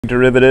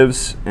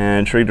derivatives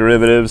and trig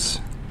derivatives.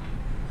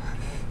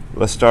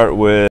 Let's start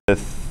with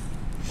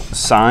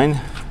sine.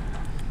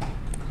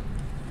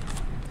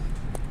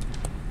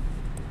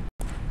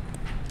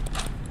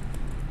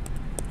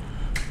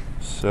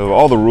 So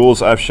all the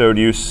rules I've shown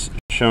you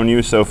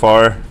so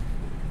far,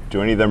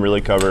 do any of them really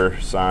cover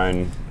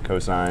sine,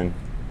 cosine?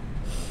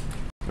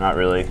 Not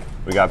really.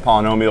 We got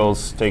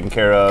polynomials taken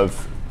care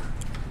of.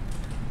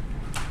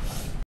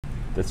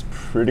 That's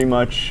pretty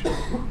much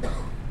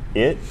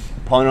it.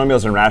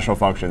 Polynomials and rational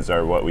functions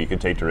are what we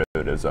could take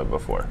derivatives of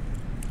before.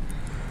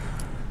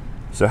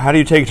 So how do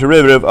you take a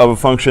derivative of a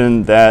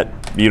function that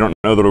you don't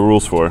know the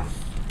rules for?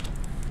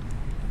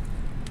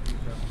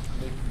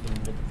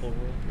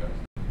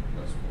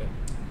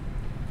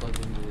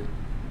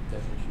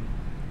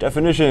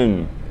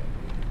 Definition.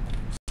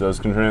 So it's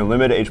controlling a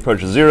limit h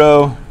approaches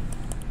 0.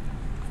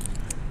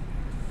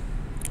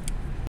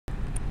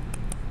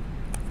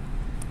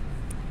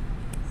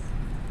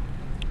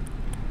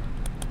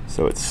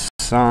 So it's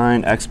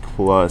sine x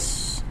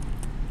plus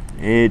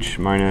h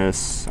minus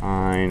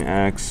sine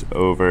x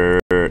over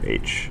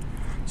h.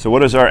 So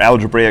what is our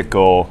algebraic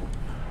goal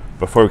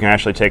before we can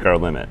actually take our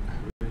limit?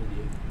 Yeah,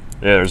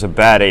 there's a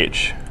bad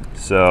h.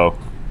 So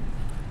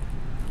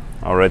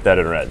I'll write that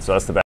in red. So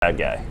that's the bad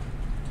guy.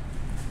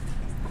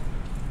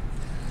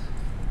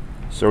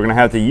 So we're going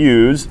to have to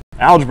use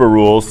algebra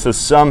rules to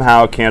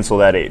somehow cancel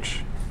that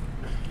h.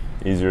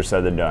 Easier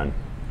said than done.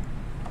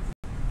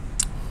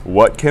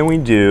 What can we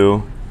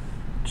do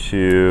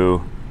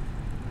to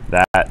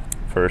that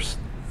first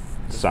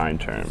sine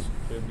term?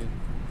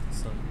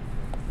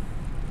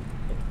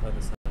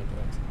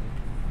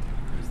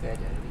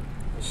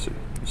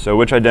 So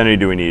which identity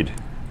do we need?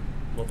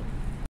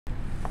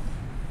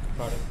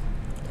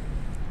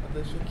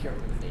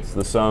 It's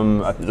the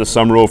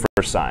sum rule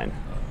for sine.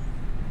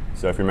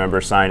 So if you remember,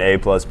 sine A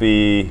plus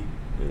B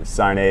is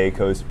sine A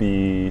cos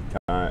B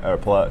or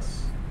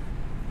plus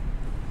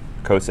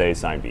cos A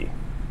sine B.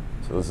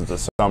 So this is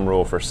the sum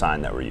rule for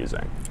sine that we're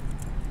using.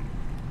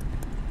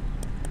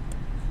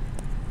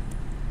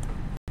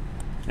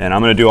 And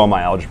I'm going to do all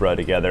my algebra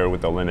together with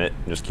the limit.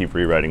 Just keep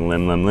rewriting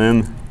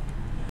lim.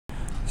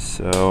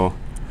 So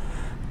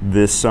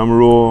this sum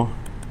rule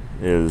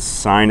is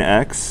sine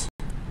x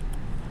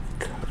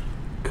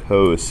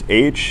cos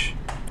h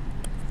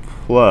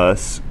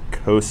plus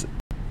cos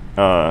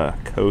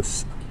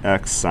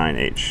x sine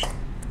h.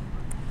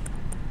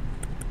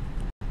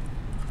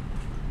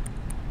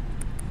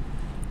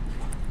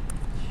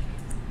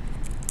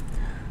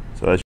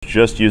 So that's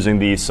just using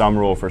the sum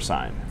rule for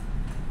sine.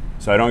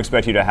 So I don't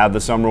expect you to have the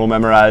sum rule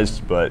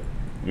memorized, but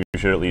you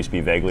should at least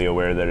be vaguely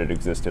aware that it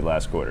existed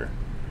last quarter.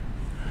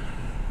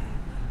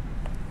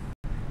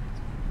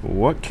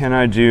 What can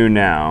I do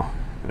now?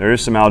 There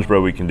is some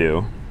algebra we can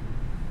do.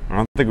 I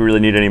don't think we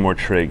really need any more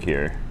trig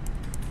here.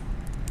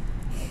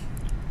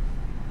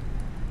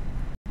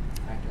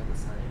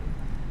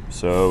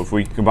 So if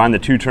we combine the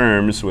two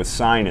terms with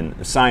sine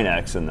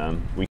x in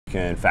them, we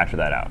can factor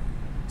that out.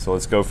 So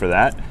let's go for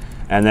that.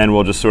 And then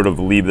we'll just sort of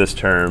leave this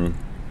term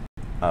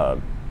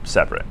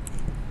separate.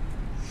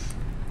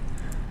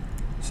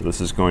 So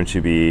this is going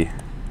to be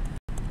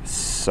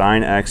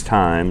sine x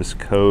times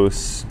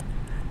cos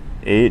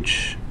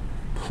h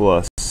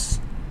plus,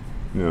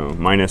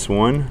 minus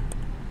 1.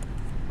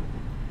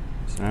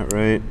 Is that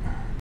right?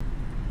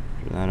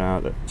 Figure that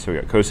out. So we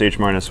got cos h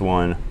minus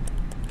 1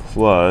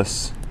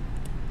 plus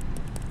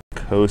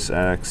cos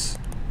x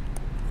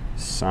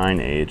sine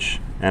h.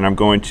 And I'm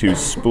going to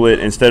split,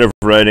 instead of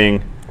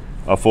writing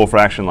a full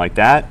fraction like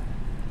that,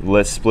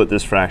 let's split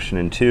this fraction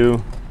in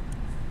two.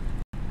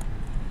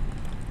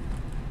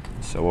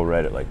 So we'll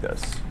write it like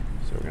this.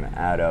 So we're going to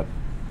add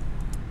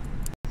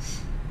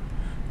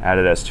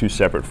it as two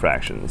separate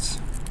fractions.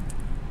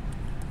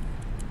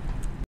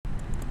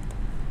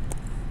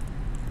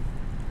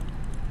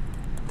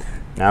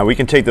 Now we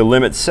can take the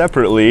limits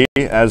separately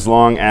as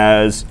long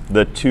as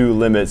the two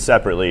limits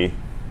separately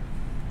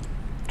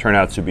turn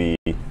out to be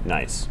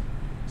nice.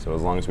 So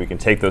as long as we can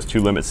take those two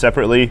limits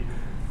separately,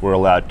 we're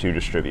allowed to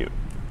distribute.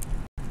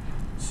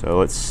 So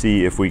let's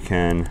see if we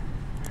can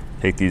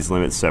take these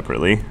limits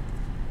separately.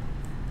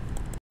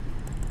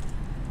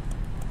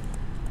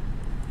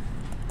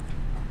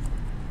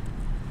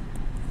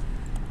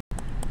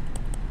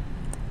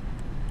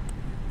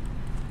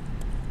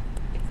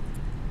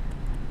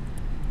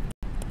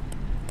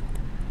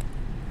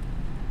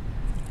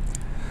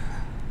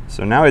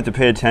 So now we have to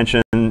pay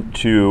attention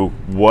to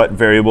what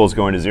variable is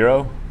going to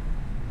 0.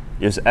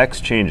 Is x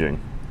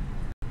changing?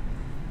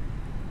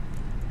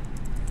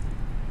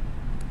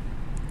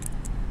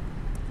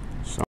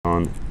 So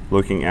I'm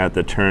looking at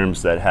the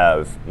terms that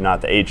have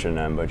not the h in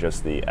them, but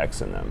just the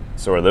x in them.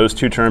 So are those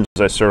two terms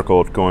I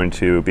circled going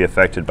to be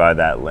affected by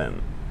that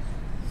lim?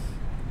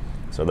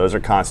 So those are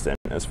constant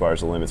as far as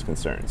the limit's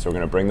concerned. So we're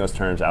going to bring those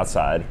terms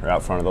outside or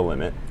out front of the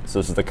limit. So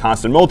this is the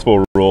constant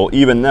multiple rule,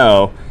 even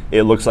though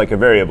it looks like a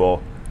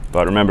variable.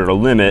 But remember, the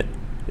limit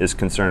is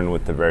concerned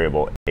with the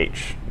variable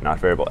h, not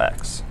variable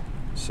x.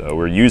 So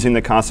we're using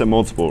the constant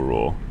multiple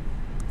rule.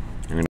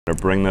 I'm going to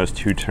bring those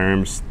two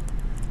terms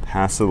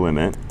past the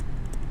limit.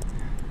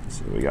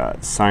 So we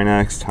got sine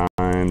x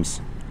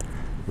times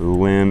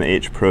lim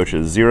h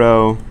approaches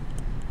 0.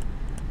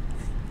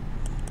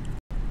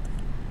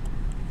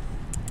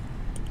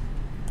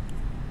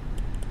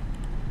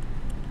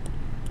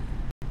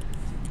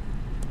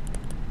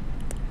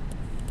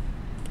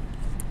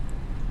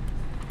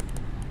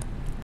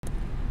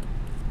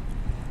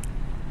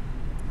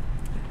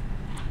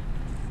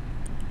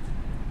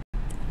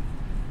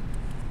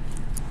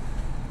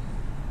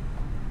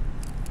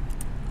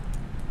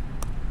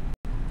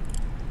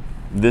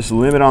 This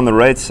limit on the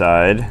right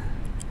side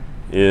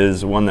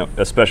is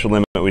a special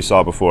limit we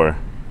saw before.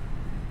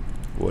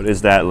 What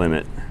is that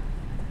limit?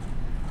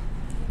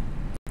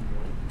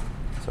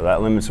 So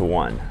that limit's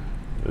 1.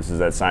 This is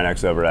that sine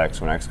x over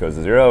x when x goes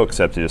to 0,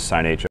 except it is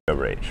sine h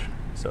over h.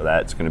 So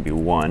that's going to be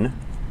 1.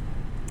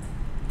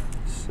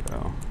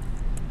 So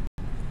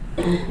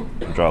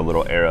I'll draw a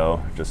little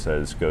arrow, it just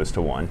says goes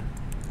to 1.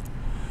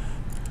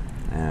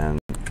 And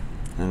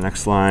the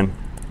next line,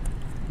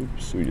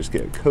 oops, we just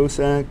get cos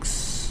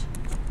x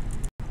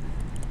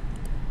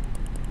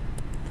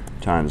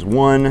times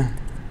 1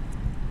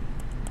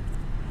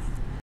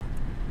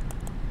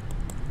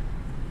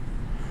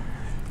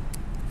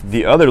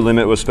 the other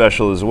limit was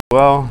special as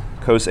well,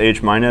 cos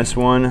h minus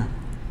 1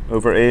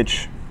 over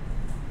h,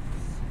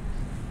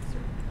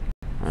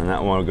 and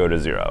that one will go to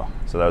 0.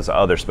 So that was the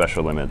other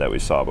special limit that we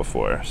saw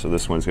before. So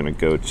this one's going to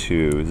go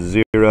to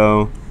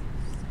 0.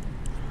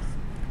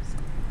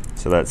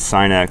 So that's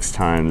sine x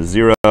times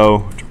 0,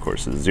 which of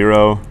course is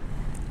 0.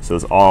 So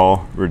this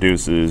all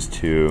reduces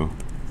to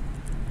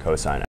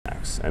cosine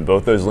x. And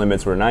both those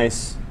limits were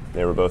nice.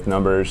 They were both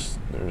numbers.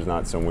 There's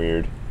not some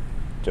weird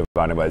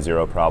divided by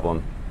 0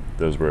 problem.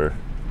 Those were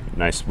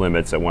nice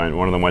limits that went,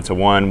 one of them went to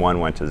 1, one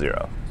went to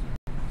 0.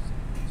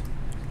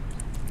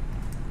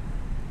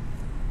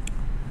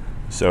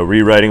 So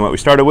rewriting what we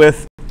started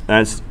with,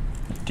 that's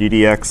d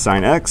dx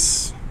sine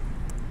x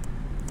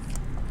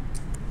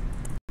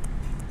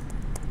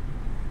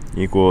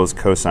equals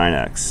cosine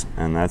x.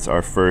 And that's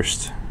our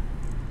first.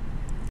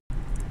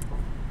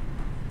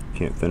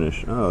 Can't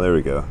finish. Oh, there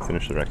we go.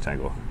 Finish the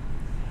rectangle.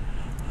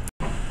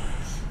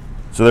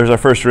 So there's our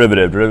first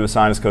derivative. Derivative of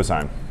sine is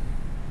cosine.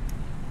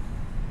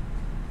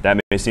 That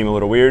may seem a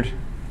little weird,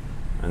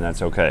 and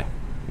that's okay.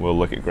 We'll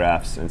look at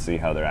graphs and see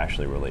how they're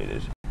actually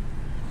related.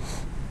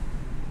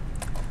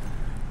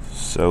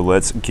 So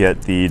let's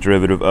get the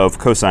derivative of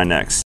cosine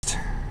next.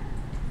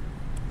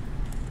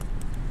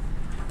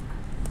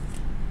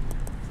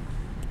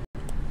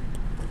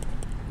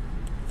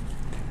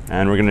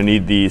 And we're going to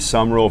need the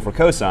sum rule for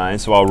cosine,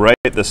 so I'll write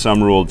the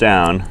sum rule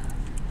down.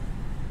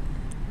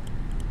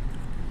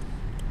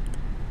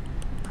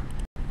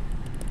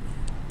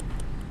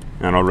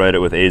 And I'll write it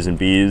with a's and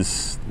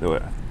b's. I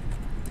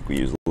think we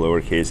use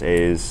lowercase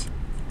a's.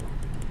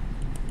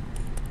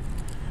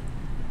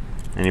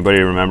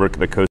 Anybody remember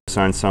the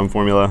cosine sum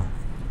formula?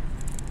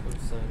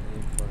 Cosine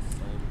a plus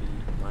sine b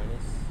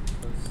minus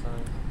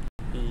cosine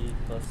b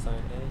plus sine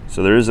a.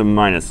 So there is a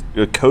minus.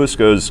 Cos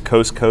goes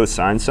cos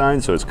sine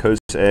sine, so it's cos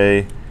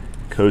a,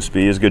 cos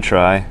b is a good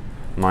try,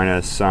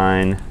 minus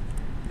sine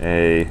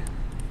a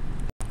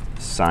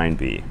sine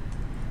b.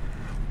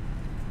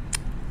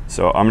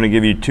 So I'm going to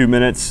give you 2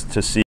 minutes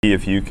to see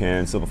if you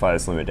can simplify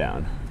this limit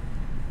down.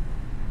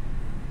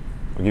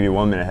 I'll give you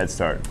 1 minute head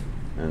start,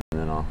 and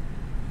then I'll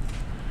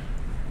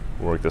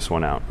work this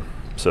one out.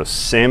 So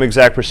same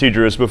exact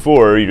procedure as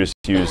before, you just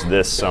use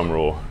this sum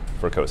rule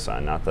for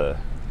cosine, not the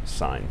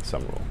sine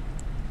sum rule.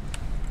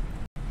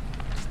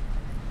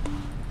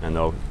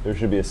 And there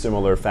should be a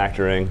similar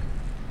factoring.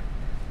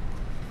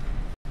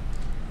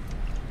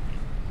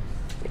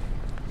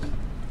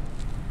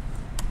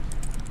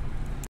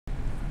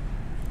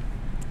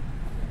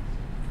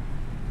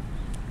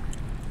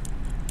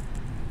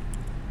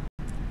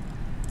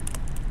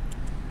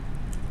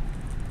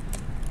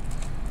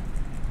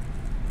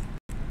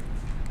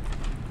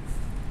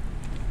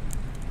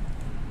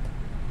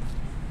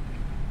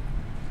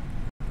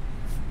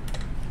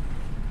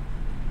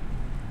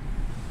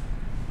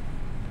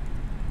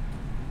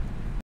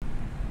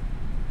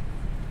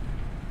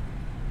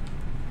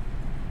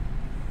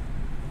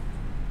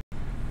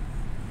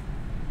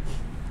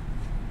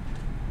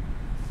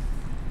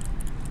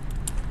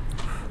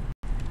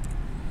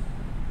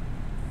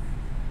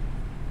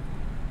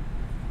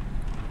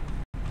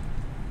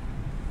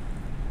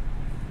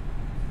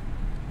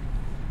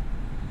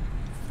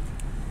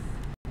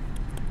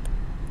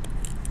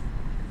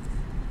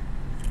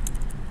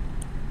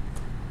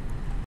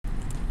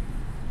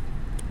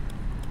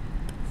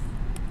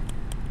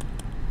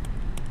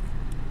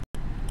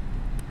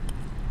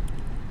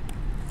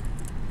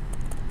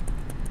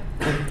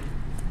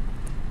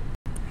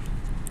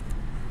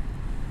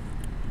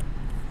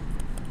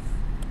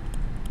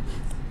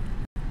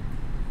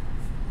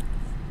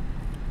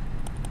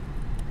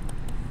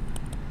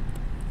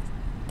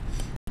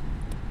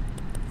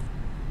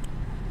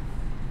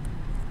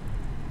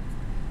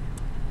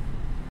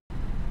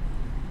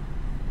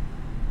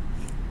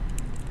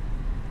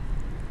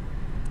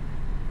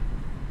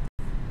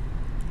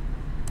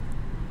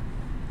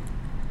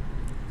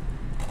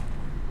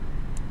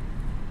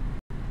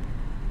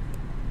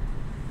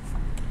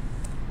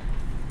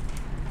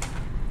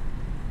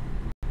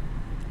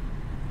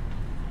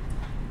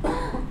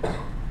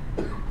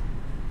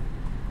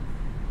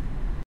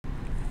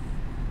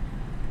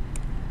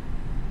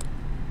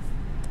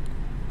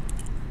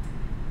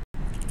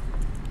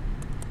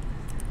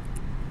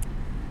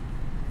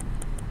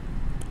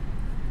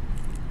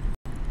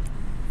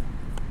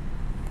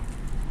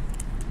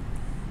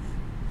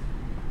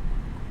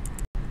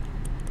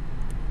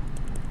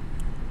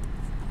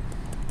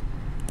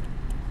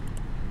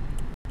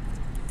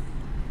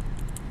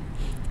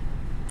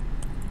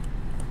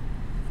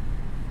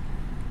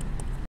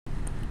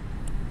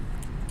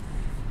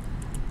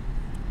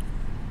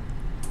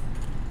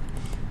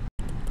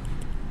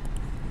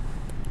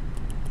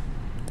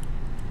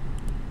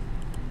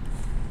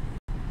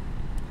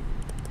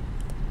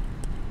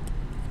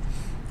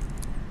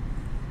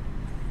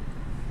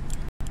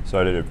 So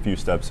I did a few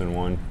steps in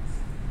one.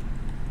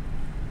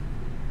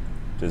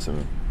 Did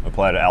some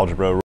applied an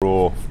algebra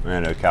rule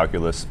and a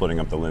calculus splitting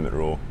up the limit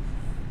rule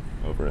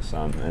over a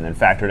sum, and then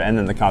factored, and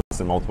then the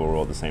constant multiple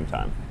rule at the same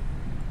time.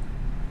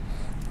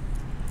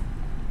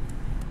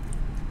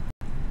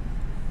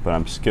 But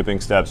I'm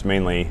skipping steps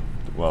mainly,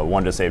 well,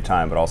 one to save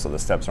time, but also the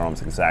steps are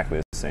almost exactly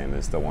the same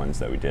as the ones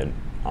that we did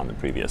on the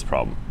previous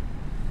problem.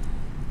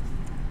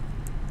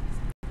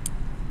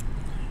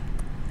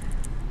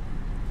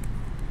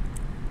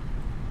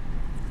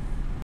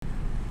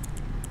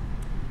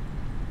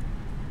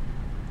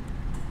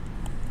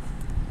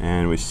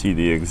 And we see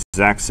the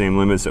exact same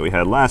limits that we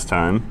had last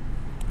time.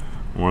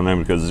 One of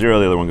them goes to 0,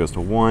 the other one goes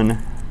to 1.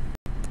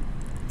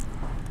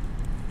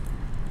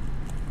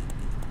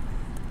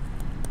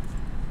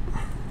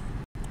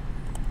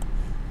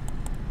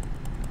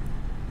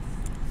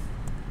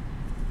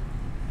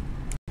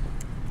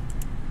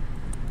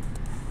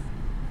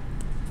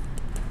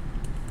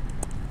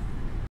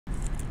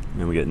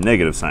 And we get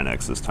negative sine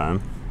x this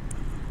time.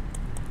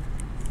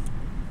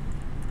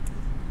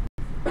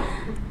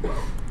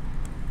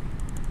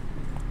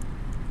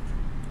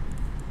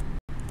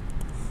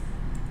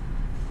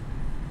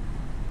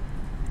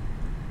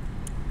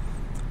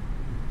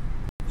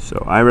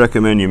 So I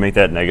recommend you make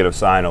that negative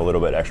sign a little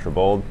bit extra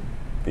bold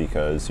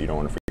because you don't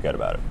want to forget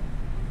about it.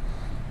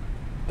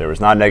 There was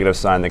not a negative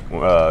sign,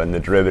 and the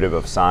derivative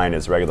of sine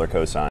is regular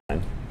cosine,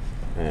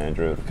 and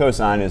derivative of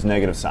cosine is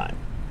negative sine.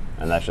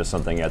 And that's just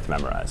something you have to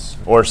memorize,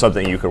 or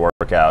something you could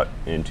work out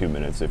in 2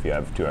 minutes if you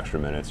have 2 extra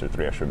minutes or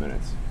 3 extra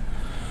minutes.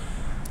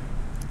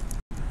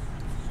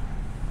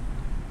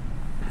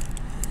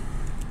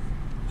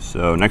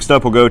 So next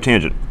up, we'll go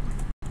tangent.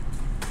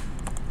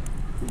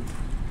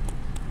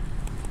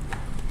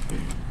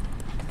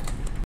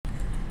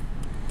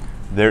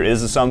 There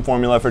is a sum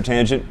formula for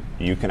tangent.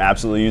 You can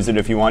absolutely use it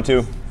if you want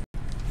to.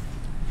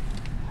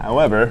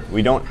 However,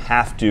 we don't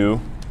have to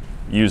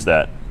use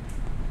that.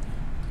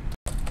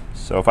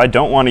 So if I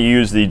don't want to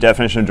use the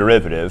definition of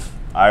derivative,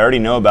 I already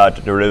know about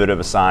the derivative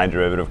of sine,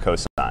 derivative of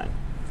cosine.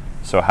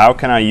 So how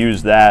can I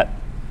use that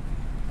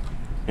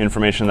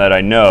information that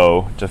I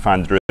know to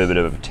find the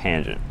derivative of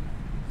tangent?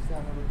 Sine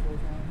over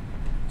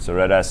cosine. So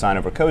red as sine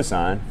over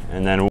cosine.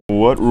 And then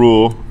what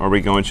rule are we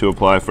going to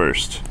apply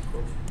first?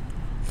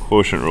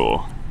 Quotient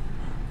rule.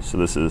 So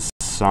this is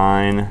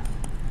sine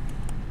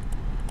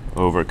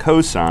over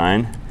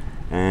cosine.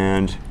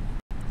 And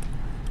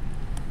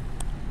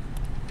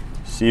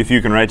see if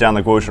you can write down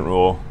the quotient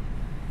rule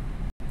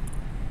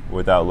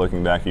without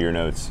looking back at your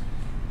notes.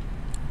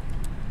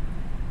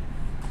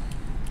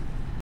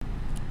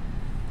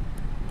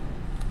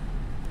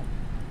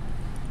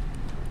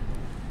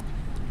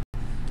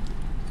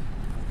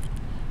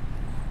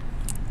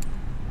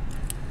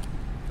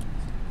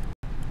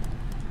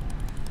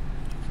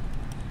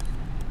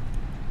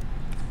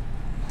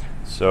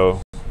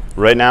 So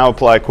right now,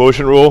 apply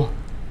quotient rule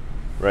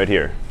right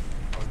here.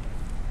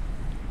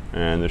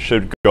 And this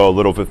should go a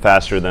little bit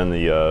faster than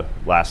the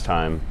last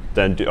time,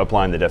 than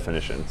applying the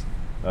definitions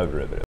of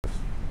derivatives.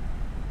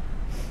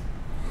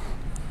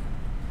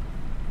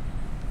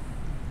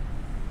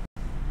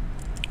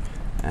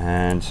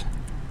 And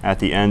at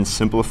the end,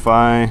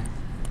 simplify.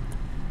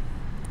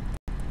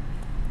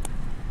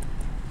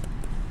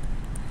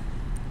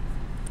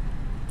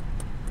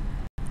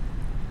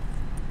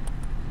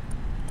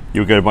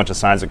 You'll get a bunch of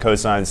sines and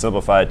cosines,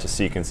 simplify it to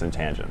secants and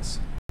tangents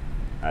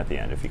at the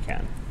end if you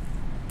can.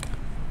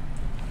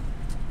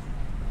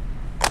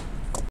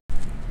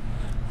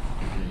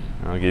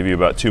 I'll give you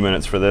about 2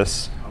 minutes for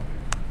this.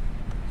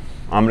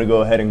 I'm going to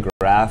go ahead and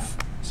graph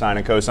sine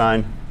and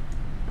cosine,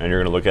 and you're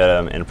going to look at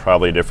them in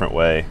probably a different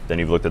way than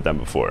you've looked at them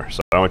before.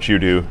 So I want you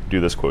to do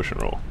this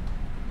quotient rule.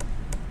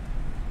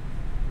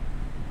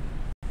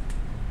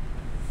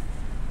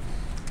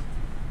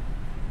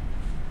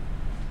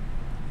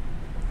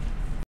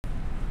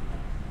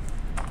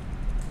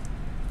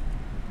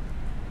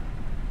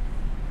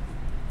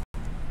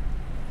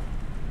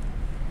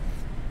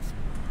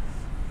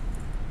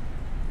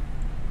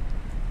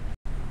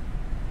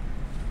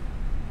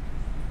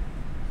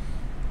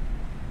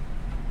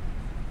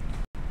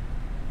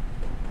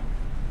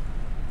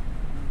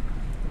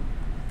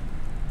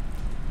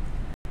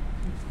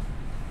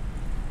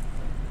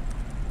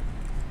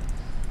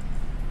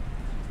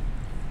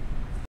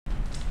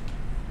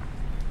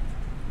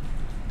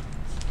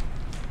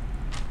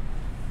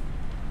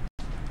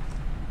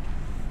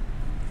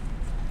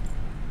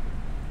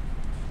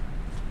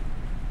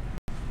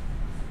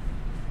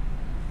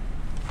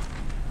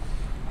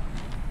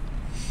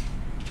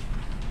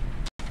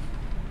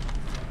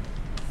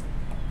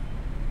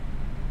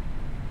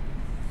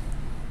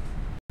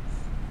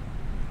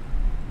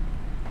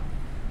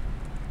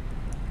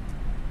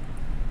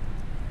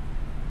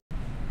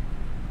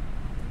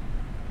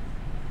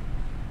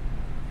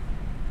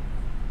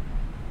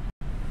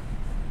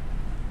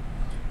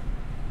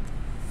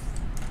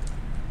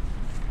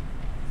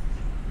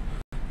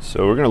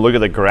 So we're going to look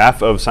at the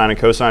graph of sine and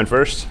cosine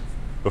first,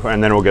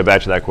 and then we'll get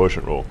back to that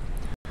quotient rule.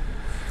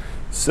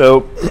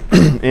 So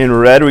in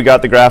red, we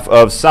got the graph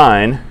of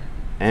sine.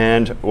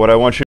 And what I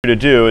want you to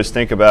do is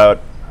think about,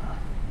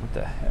 what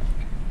the heck?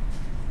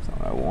 That's not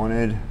what I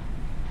wanted.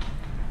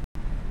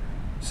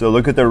 So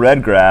look at the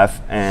red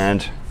graph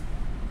and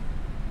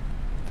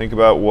think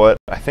about what,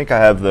 I think I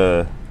have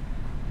the,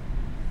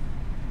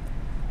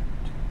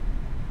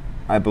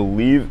 I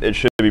believe it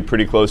should be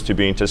pretty close to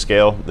being to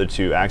scale, the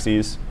two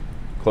axes,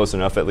 close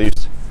enough at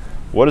least.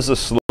 What does the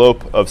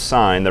slope of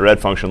sine, the red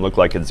function, look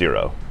like at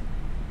 0?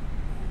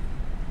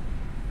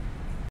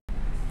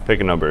 Pick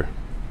a number.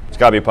 It's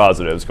got to be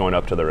positive. It's going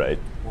up to the right.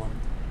 1.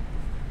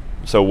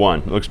 So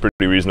 1 looks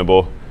pretty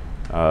reasonable.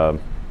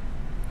 And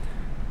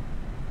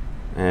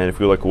if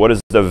we look, what is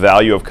the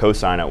value of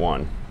cosine at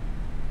 1?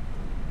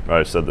 All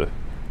right, so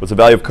what's the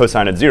value of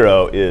cosine at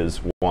 0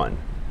 is 1.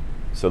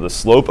 So the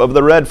slope of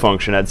the red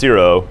function at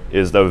 0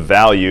 is the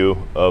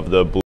value of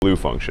the blue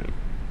function.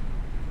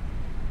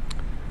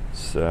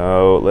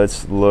 So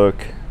let's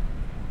look.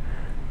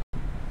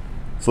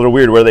 It's a little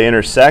weird where they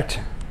intersect.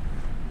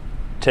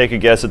 Take a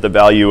guess at the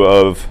value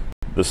of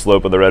the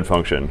slope of the red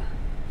function.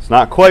 It's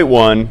not quite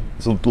 1.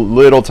 It's a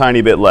little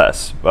tiny bit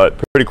less,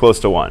 but pretty close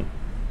to 1.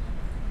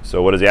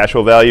 So what is the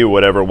actual value?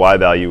 Whatever y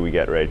value we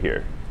get right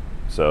here.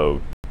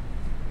 So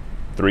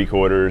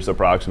 3/4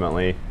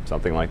 approximately,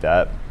 something like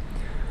that.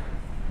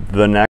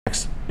 The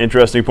next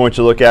interesting point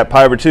to look at,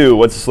 pi over 2,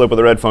 what's the slope of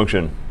the red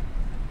function?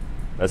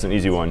 That's an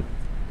easy one.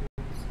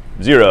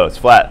 0, it's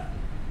flat.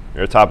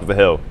 You're at the top of a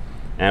hill.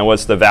 And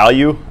what's the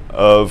value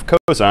of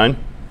cosine?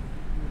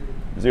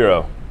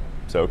 0.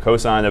 So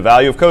cosine, the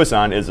value of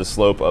cosine is the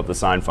slope of the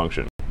sine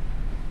function.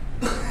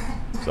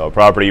 So a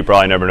property you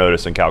probably never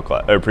noticed in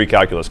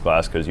pre-calculus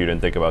class because you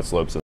didn't think about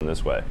slopes in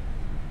this way.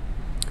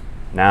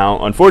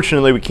 Now,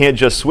 unfortunately, we can't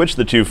just switch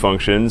the two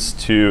functions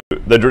to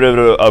the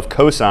derivative of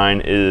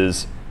cosine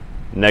is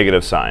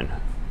negative sine.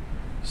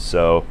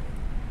 So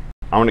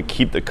I'm going to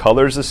keep the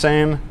colors the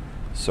same.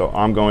 So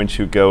I'm going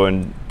to go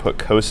and put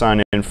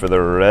cosine in for the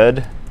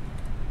red,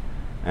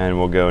 and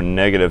we'll go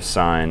negative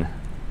sine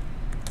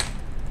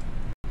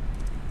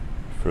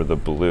for the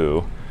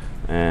blue.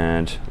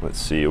 And let's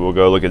see, we'll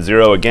go look at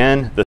 0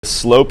 again. The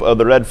slope of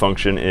the red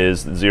function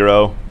is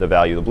 0, the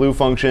value of the blue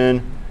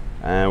function.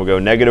 And we'll go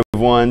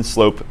 -1,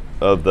 slope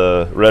of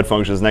the red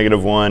function is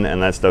 -1,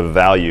 and that's the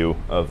value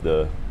of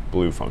the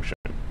blue function.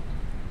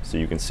 So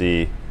you can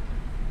see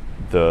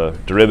the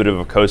derivative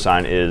of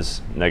cosine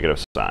is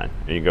negative sine.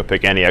 And you can go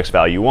pick any x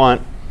value you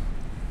want.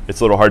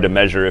 It's a little hard to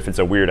measure if it's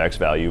a weird x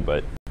value,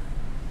 but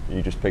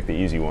you just pick the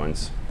easy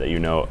ones that you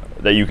know,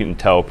 that you can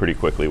tell pretty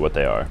quickly what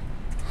they are.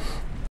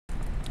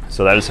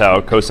 So that is how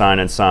cosine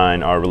and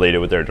sine are related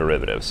with their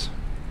derivatives.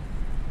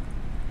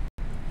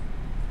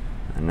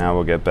 And now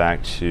we'll get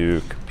back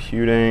to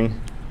computing.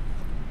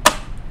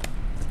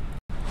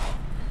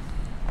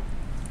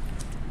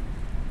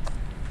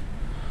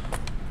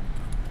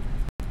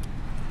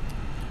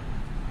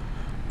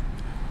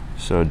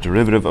 So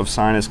derivative of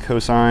sine is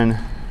cosine.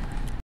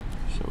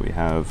 So we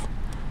have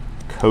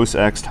cos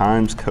x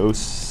times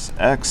cos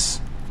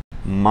x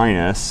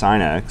minus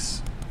sine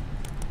x.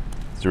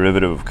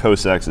 Derivative of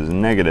cos x is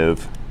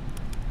negative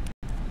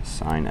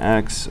sine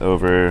x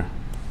over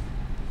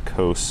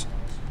cos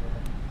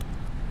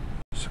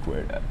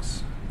squared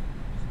x.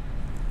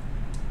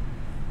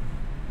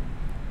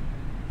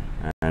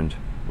 And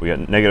we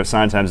got negative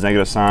sine times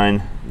negative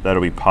sine.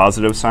 That'll be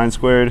positive sine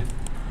squared.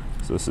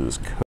 So this is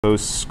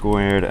cos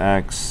squared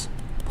x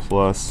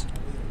plus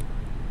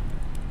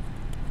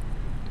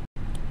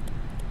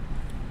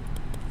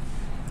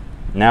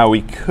now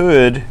we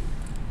could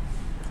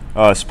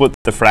split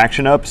the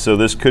fraction up, so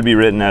this could be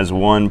written as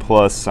 1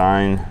 plus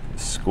sine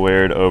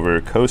squared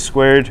over cos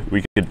squared.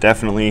 We could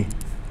definitely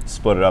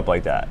split it up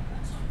like that.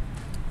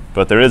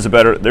 But there's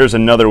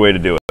another way to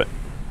do it.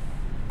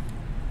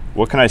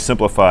 What can I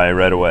simplify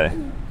right away?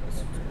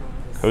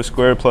 Cos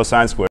squared plus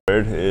sine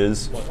squared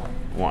is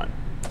 1.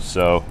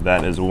 So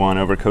that is 1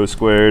 over cos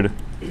squared.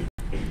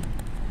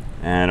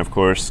 And of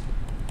course,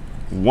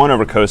 1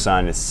 over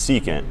cosine is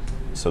secant,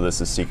 so this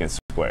is secant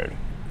squared.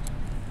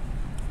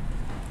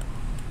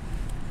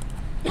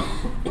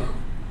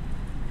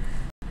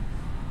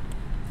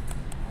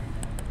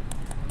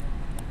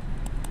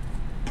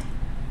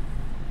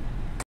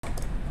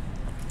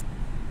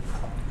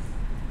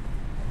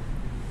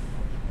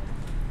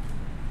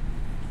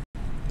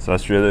 So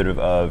that's derivative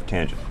of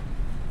tangent.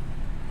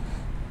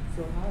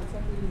 So how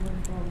exactly you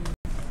went from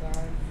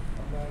sine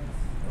of x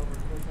over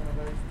cosine of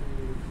x to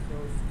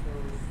cos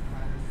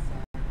minus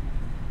sine?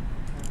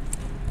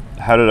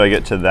 How did I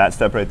get to that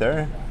step right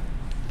there?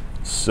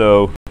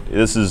 So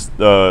this is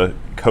the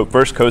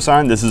first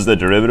cosine. This is the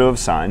derivative of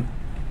sine.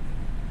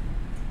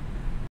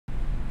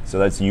 So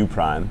that's u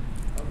prime.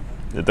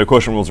 Okay. The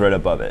quotient rule is right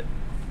above it.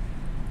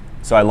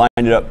 So I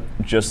lined it up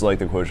just like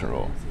the quotient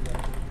rule.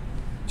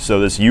 So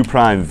this u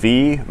prime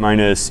v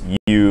minus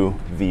u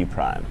v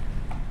prime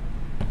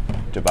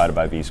divided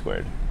by v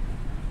squared.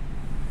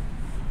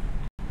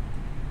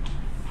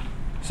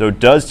 So it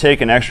does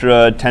take an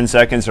extra 10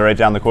 seconds to write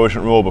down the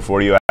quotient rule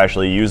before you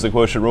actually use the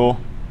quotient rule.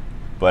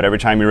 But every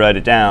time you write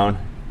it down,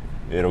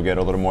 it'll get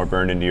a little more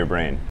burned into your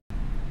brain,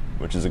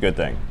 which is a good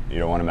thing. You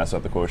don't want to mess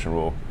up the quotient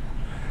rule.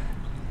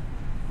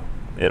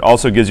 It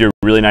also gives you a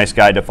really nice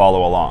guide to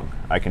follow along.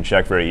 I can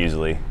check very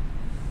easily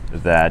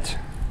that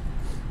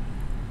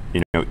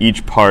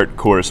each part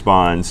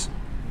corresponds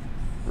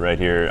right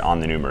here on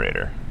the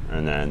numerator,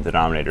 and then the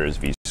denominator is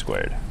v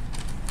squared.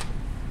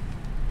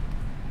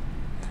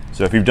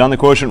 So if you've done the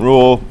quotient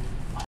rule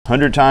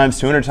 100 times,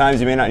 200 times,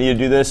 you may not need to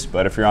do this,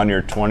 but if you're on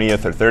your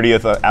 20th or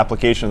 30th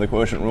application of the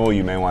quotient rule,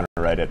 you may want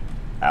to write it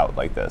out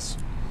like this.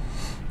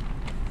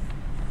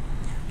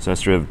 So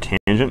that's derivative of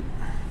tangent.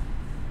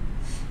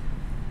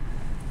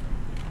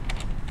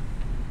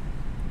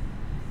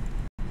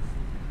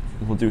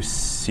 We'll do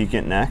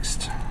secant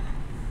next.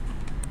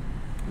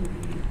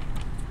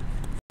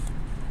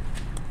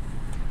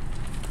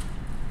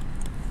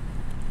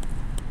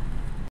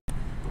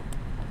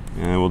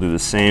 And we'll do the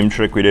same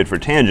trick we did for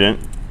tangent.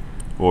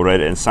 We'll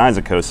write it in sines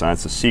and cosines.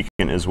 So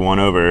secant is 1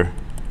 over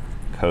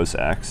cos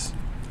x.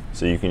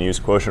 So you can use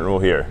quotient rule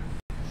here.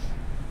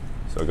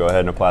 So go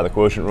ahead and apply the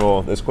quotient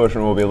rule. This quotient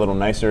rule will be a little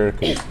nicer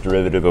because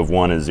derivative of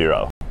 1 is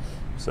 0.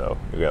 So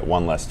you get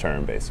one less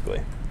term,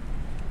 basically.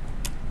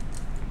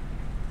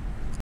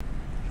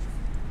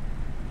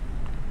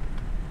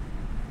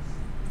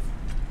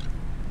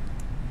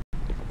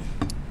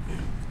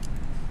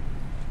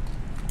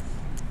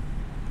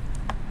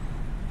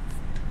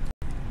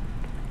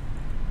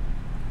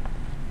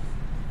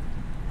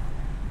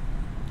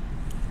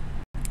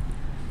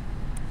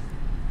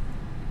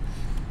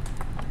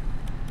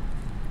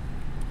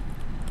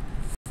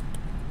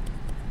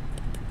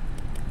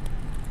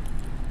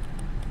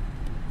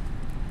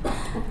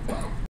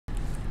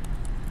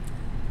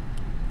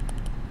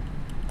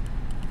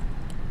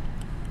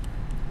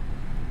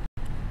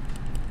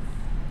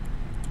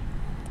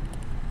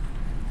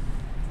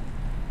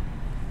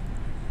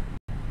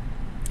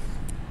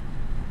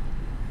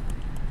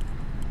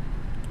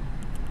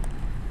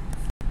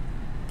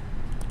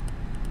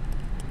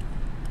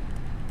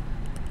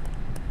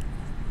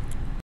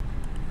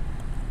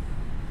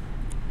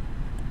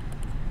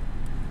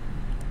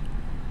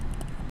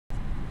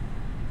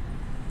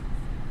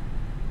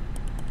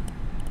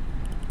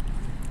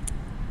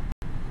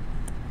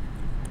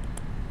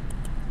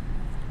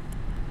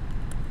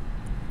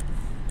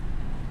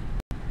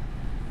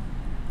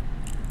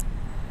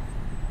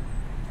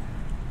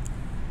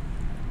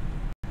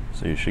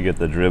 So you should get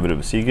the derivative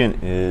of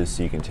secant is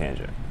secant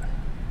tangent.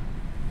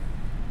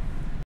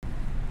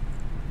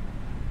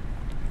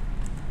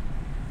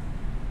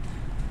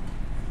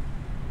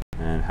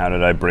 And how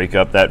did I break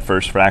up that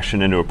first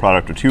fraction into a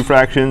product of two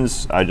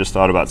fractions? I just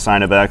thought about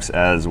sine of x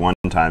as 1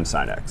 times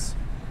sine x.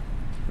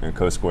 And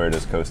cos squared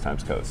is cos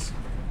times cos.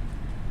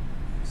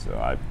 So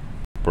I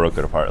broke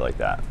it apart like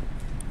that.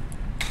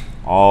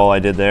 All I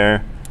did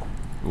there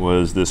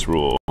was this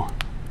rule.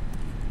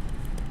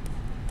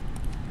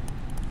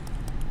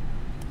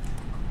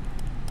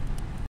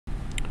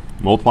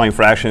 Multiplying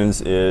fractions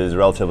is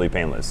relatively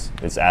painless.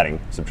 It's adding,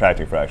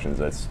 subtracting fractions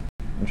that's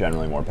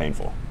generally more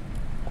painful.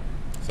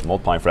 So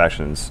multiplying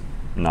fractions,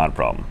 not a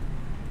problem.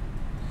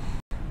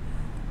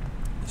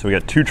 So we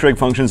got two trig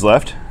functions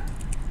left.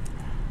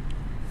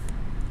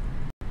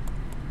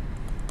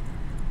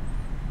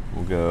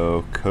 We'll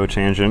go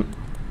cotangent.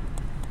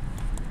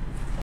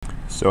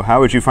 So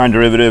how would you find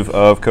derivative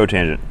of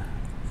cotangent?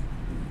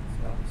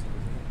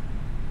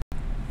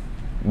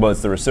 Well,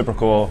 it's the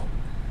reciprocal.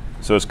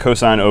 So it's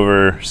cosine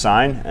over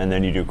sine, and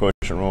then you do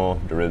quotient rule,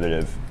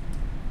 derivative.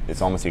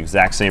 It's almost the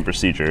exact same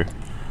procedure.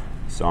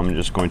 So I'm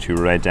just going to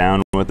write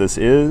down what this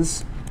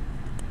is.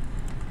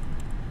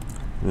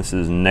 This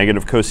is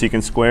negative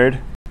cosecant squared.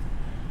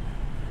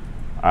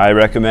 I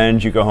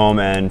recommend you go home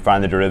and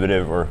find the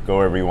derivative, or go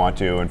wherever you want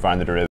to and find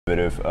the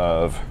derivative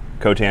of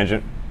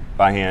cotangent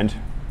by hand.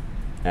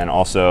 And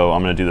also,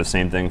 I'm going to do the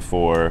same thing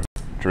for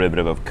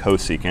derivative of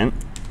cosecant.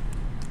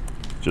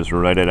 Just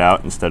write it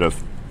out instead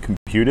of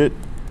compute it.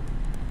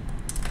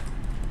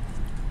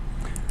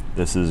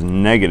 This is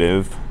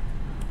negative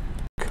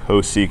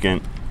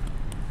cosecant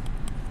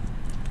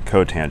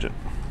cotangent.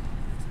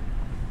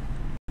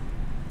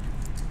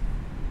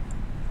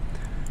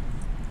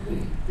 Do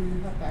you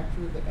have to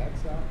factor the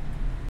x out?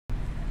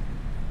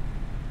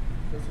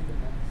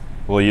 Cosecant x?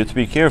 Well, you have to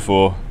be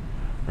careful.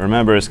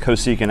 Remember, it's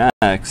cosecant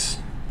x.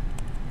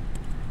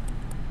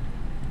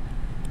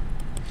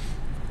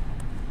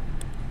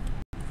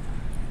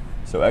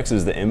 So x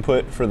is the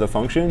input for the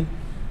function.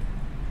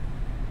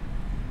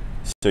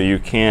 So you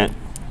can't,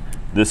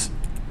 this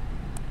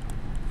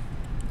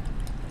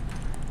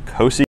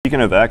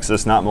cosecant of x,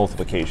 that's not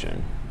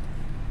multiplication.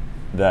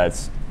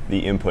 That's the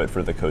input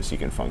for the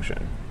cosecant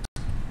function.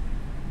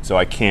 So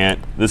I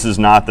can't, this is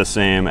not the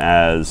same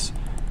as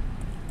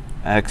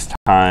x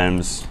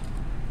times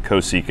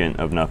cosecant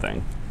of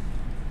nothing.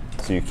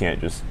 So you can't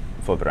just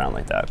flip it around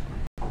like that.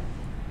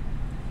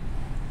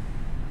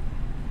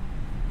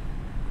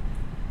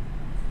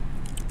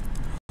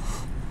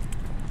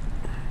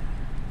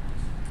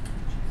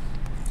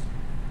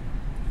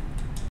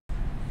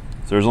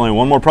 So there's only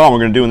one more problem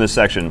we're going to do in this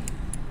section.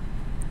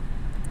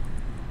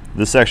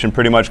 this section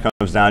pretty much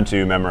comes down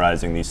to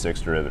memorizing these 6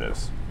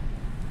 derivatives,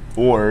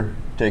 or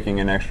taking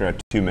an extra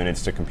 2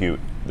 minutes to compute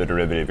the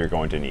derivative you're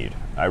going to need.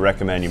 I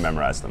recommend you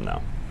memorize them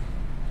though.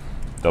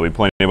 There'll be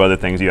plenty of other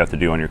things you have to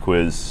do on your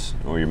quiz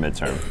or your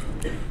midterm.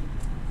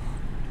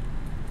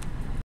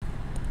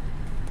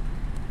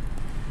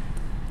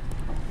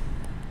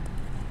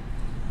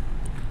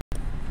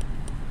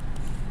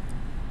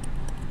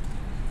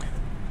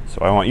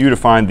 So I want you to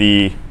find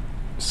the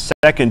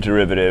second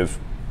derivative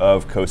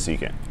of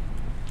cosecant.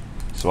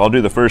 So I'll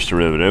do the first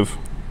derivative,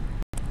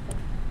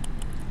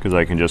 because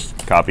I can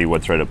just copy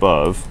what's right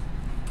above.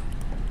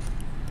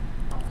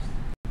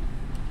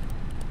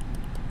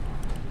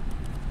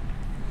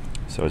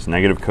 So it's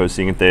negative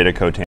cosecant theta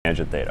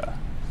cotangent theta.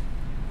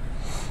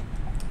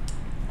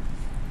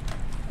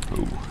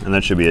 Ooh, and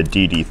that should be a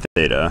dd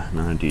theta,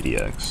 not a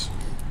ddx.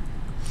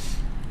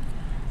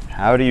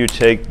 How do you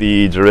take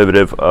the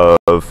derivative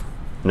of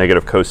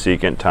negative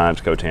cosecant times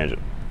cotangent?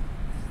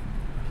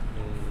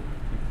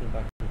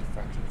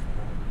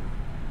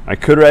 I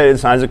could write it in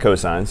sines and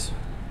cosines,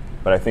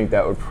 but I think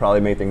that would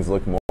probably make things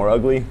look more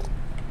ugly.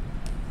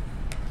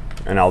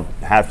 And I'll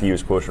have to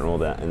use quotient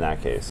rule in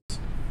that case.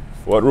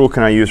 What rule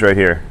can I use right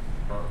here?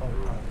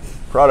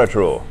 Product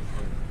rule.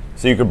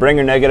 So you could bring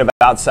your negative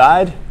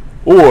outside,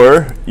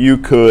 or you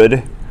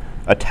could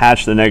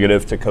attach the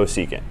negative to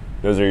cosecant.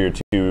 Those are your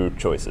 2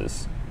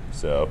 choices.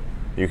 So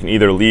you can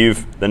either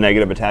leave the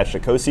negative attached to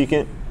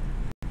cosecant,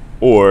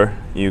 or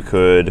you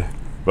could,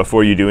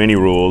 before you do any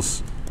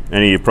rules,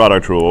 any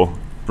product rule,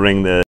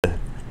 bring the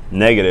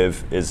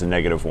negative is a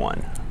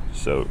 -1.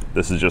 So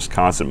this is just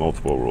constant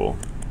multiple rule.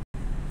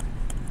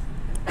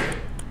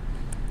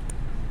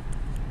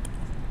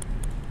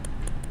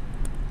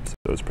 So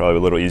it's probably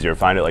a little easier to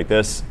find it like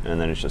this, and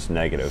then it's just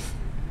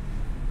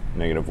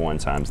 -1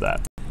 times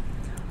that.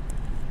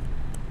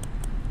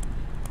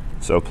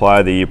 So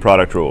apply the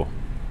product rule,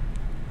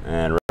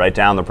 and write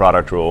down the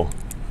product rule.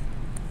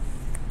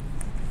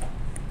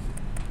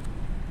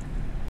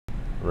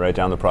 Write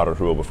down the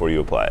product rule before you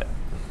apply it.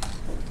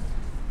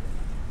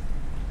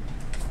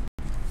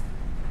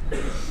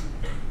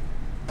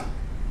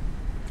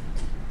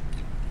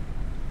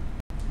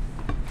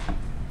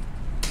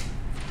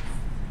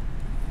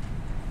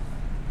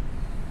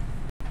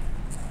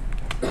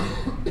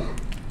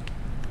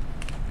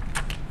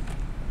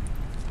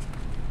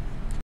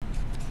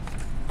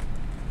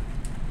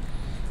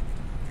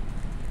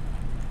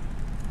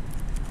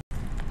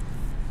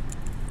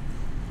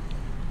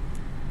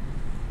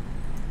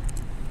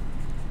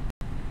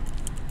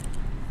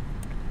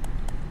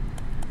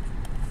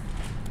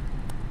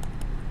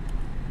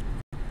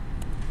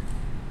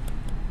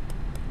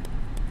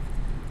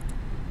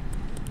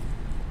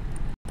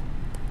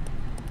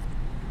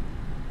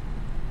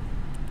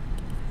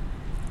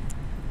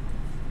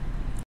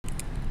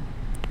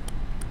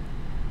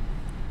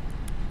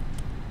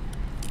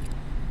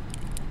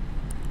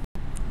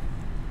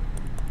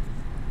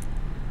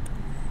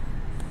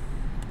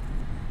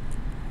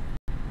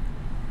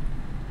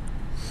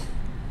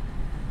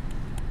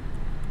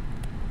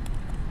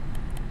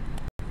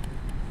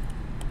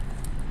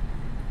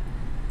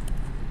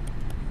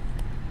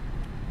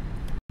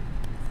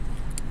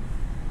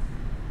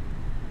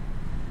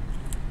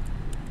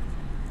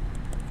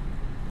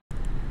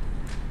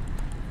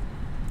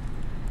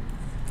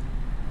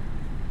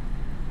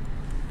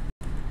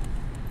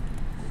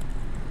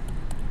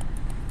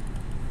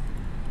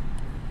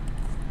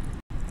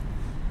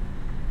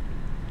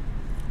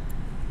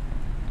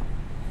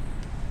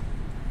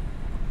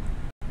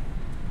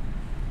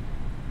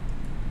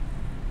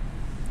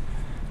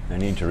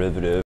 Any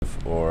derivative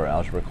or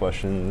algebra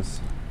questions?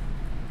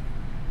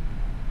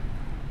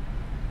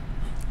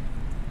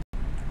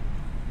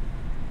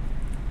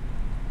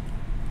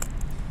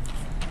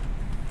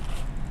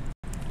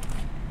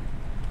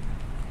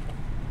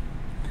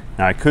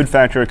 Now I could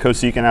factor a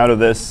cosecant out of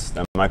this.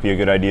 That might be a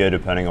good idea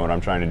depending on what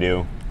I'm trying to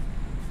do.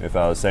 If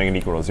I was setting it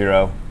equal to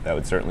 0, that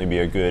would certainly be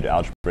a good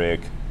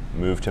algebraic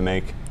move to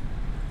make.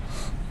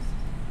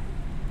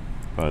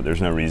 But there's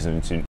no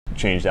reason to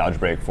change the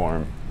algebraic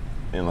form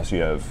unless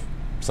you have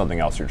something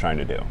else you're trying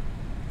to do.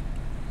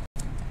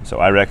 So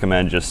I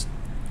recommend just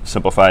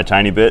simplify a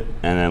tiny bit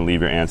and then leave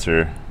your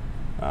answer.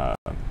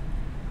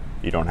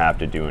 You don't have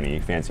to do any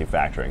fancy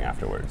factoring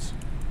afterwards,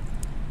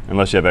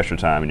 unless you have extra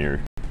time and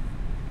you're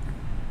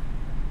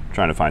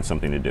trying to find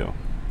something to do.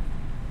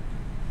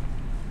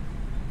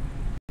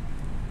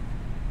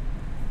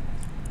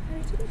 How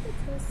did you get the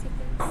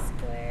cosecant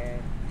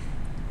squared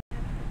at the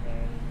very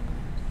end?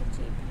 The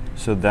GP?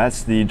 So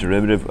that's the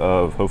derivative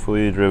of,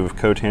 hopefully, the derivative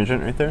of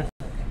cotangent right there.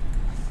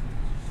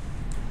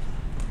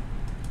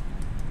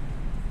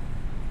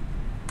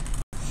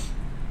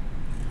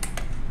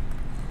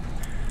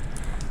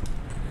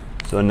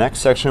 So the next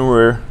section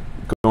we're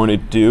going to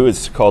do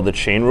is called the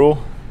chain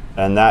rule,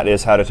 and that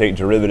is how to take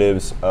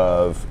derivatives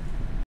of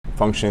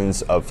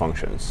functions,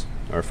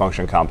 or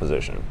function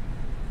composition.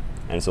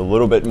 And it's a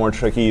little bit more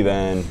tricky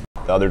than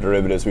the other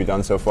derivatives we've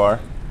done so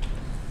far.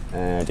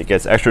 And it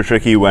gets extra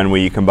tricky when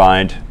we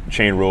combined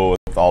chain rule with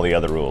all the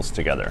other rules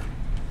together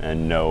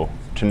and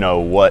to know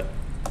what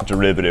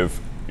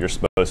derivative you're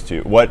supposed to,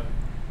 what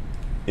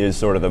is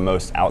sort of the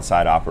most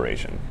outside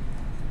operation.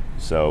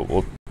 So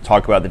we'll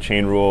talk about the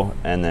chain rule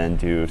and then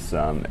do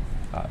some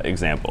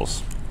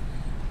examples.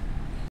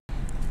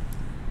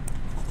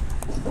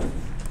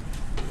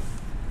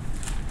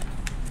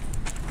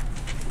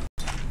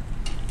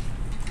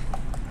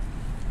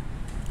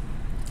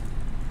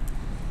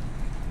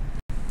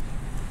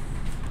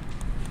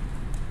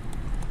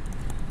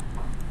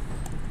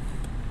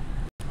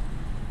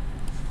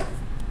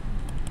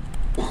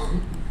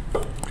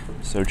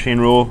 So chain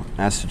rule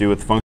has to do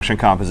with function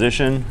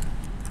composition.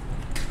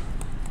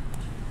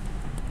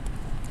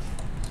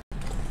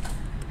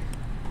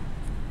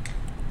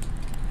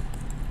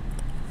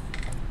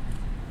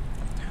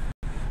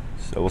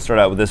 So we'll start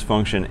out with this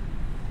function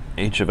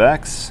h of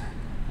x,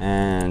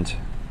 and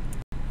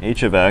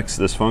h of x,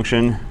 this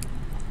function,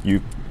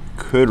 you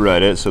could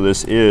write it, so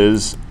this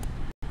is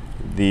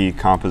the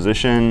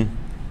composition.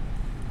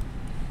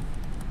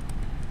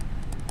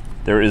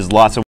 There is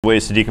lots of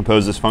ways to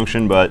decompose this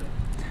function, but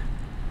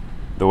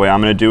the way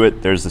I'm going to do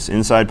it, there's this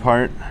inside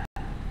part,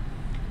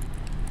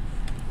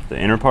 the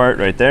inner part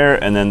right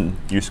there, and then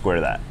you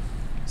square that.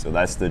 So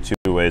that's the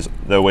ways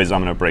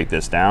I'm going to break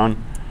this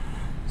down.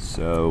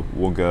 So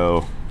we'll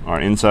go,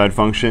 our inside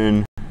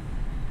function,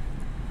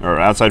 or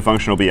outside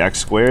function will be x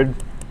squared.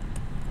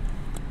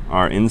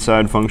 Our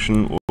inside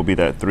function will be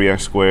that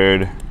 3x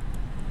squared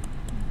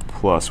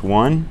plus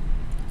 1.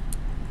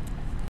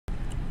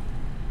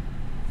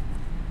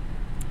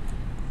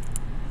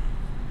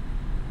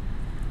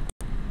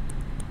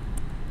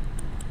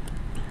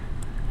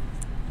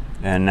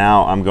 And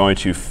now I'm going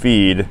to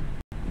feed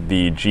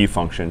the g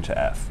function to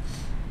f.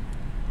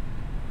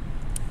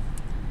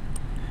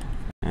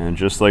 And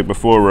just like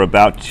before, we're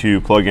about to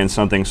plug in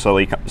something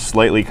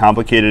slightly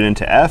complicated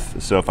into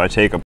f. So if I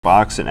take a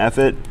box and f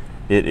it,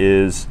 it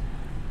is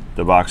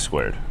the box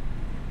squared.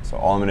 So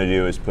all I'm going to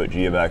do is put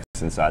g of x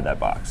inside that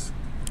box.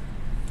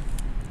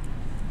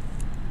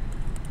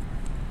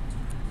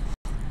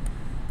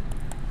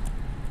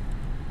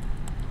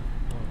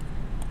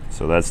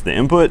 So that's the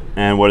input.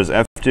 And what does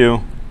f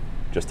do?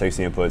 Just takes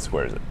the input,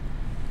 squares it.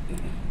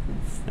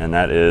 And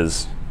that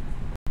is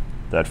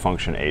that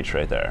function h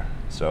right there.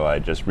 So I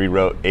just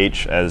rewrote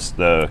h as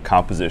the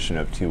composition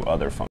of two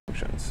other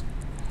functions.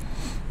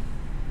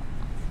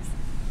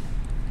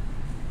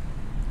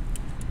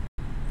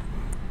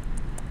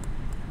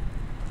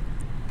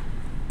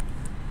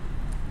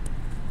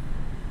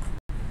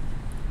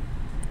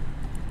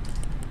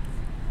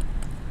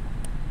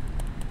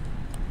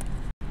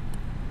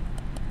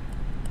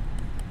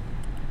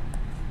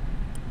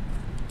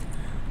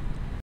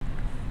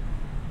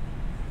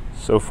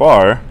 So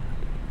far,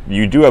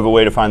 you do have a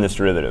way to find this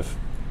derivative.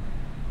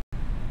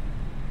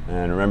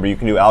 And remember, you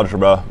can do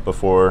algebra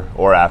before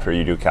or after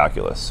you do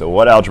calculus. So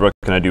what algebra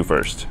can I do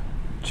first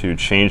to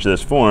change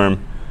this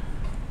form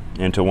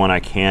into one I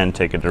can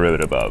take a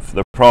derivative of?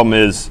 The problem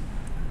is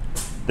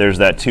there's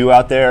that 2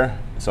 out there,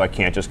 so I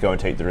can't just go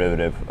and take the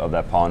derivative of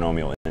that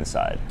polynomial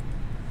inside.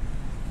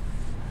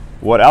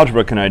 What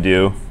algebra can I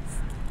do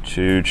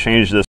to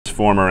change this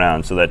form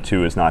around so that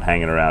 2 is not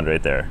hanging around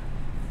right there?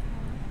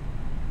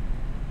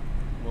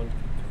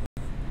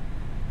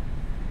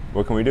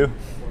 What can we do?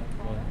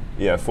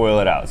 Yeah, FOIL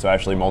it out. So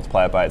actually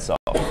multiply it by itself.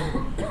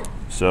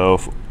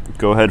 So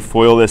go ahead,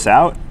 FOIL this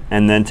out,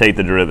 and then take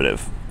the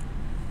derivative.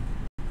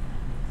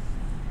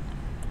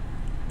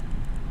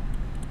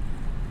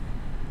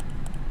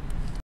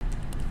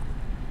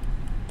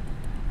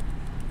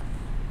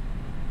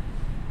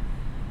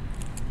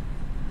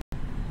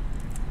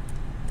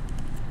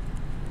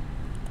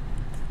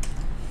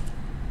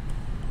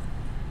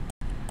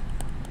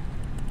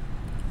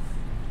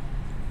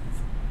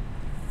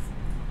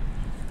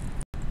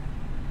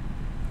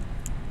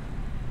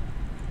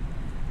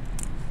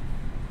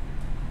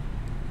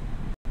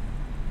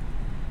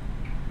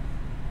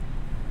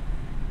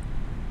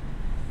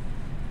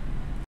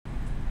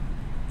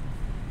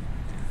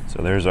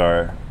 So there's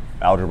our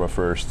algebra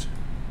first,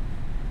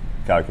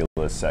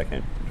 calculus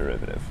second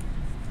derivative.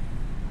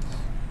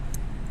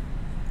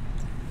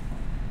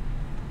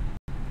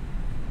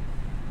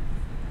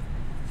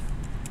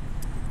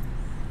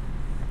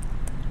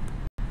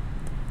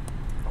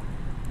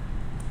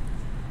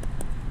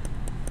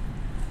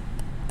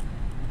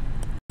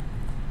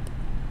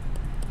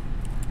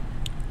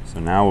 So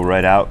now we'll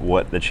write out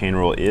what the chain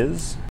rule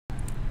is.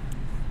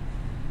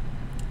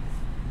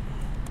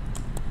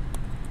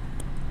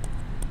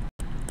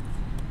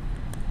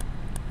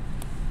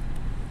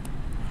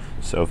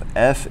 So if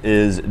f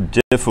is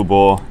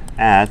diffable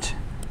at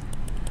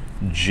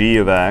g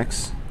of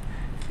x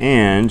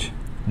and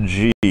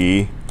g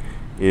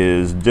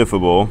is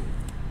diffable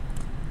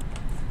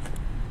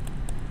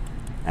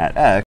at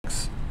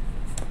x,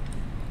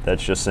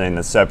 that's just saying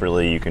that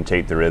separately you can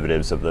take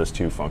derivatives of those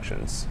two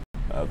functions,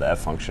 of the f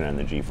function and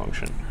the g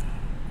function.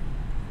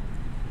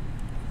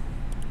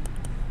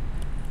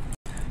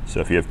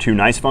 So if you have two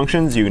nice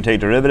functions, you can take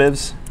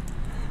derivatives.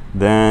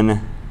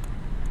 Then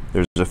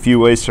there's a few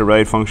ways to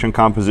write function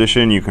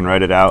composition. You can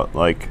write it out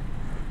like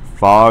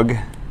fog.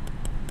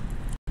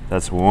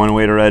 That's one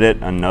way to write it.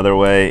 Another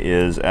way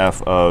is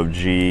f of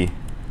g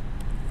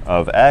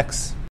of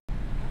x.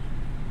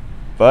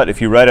 But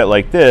if you write it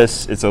like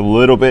this, it's a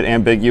little bit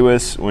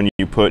ambiguous when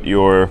you put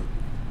your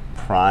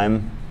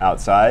prime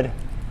outside.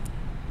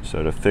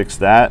 So to fix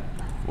that,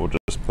 we'll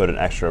just put an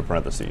extra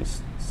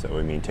parentheses. So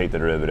we mean take the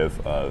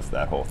derivative of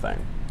that whole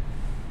thing.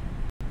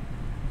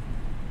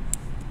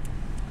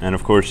 And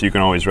of course, you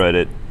can always write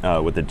it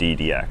with the d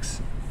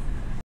dx.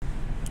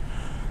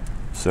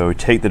 So we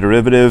take the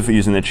derivative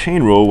using the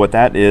chain rule. What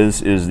that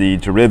is the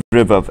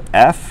derivative of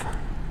f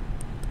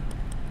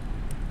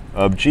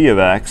of g of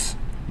x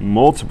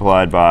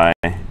multiplied by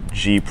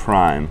g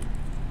prime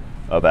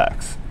of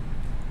x.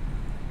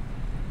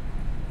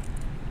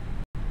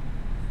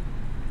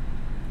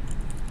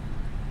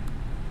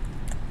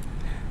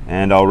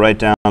 And I'll write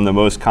down the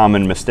most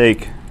common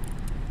mistake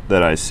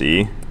that I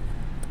see.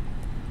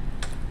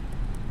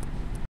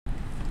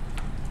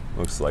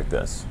 Looks like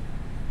this.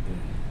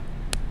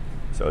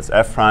 So it's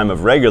f prime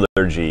of regular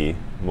g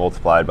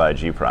multiplied by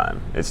g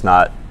prime. It's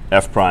not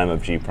f prime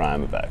of g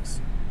prime of x.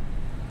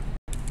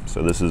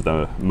 So this is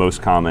the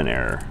most common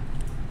error.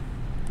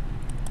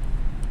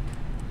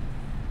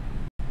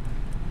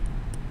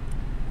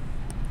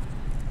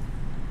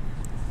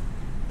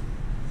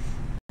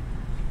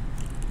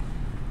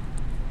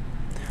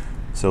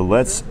 So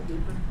let's. Is there a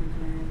difference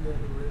between the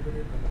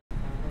derivative and the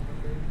prime of a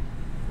thing?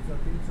 Because I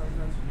think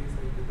sometimes you use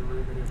like the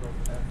derivative of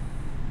f,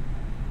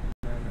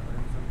 and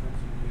then sometimes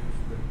you use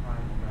the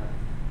prime of f.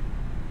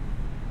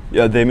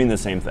 Yeah, they mean the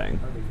same thing.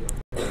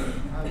 That's what I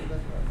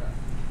thought.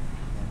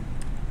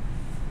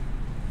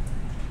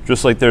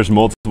 Just like there's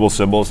multiple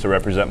symbols to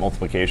represent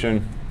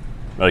multiplication.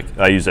 Like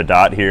I use a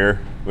dot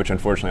here, which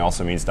unfortunately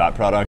also means dot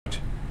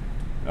product.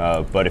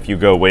 But if you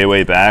go way,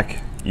 way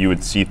back, you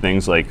would see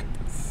things like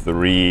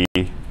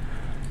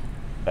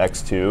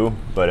 3x2,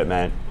 but it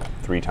meant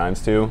 3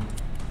 times 2,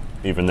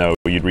 even though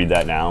you'd read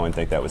that now and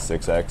think that was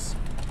 6x,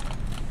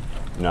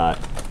 not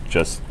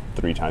just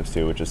 3 times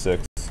 2, which is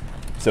 6.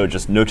 So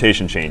just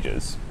notation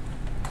changes.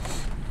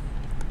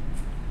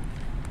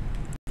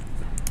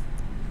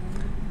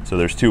 So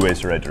there's 2 ways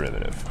to write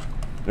derivative.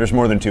 There's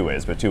more than 2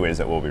 ways, but 2 ways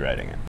that we'll be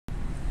writing it.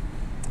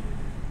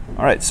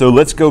 All right, so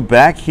let's go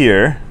back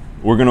here.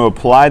 We're going to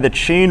apply the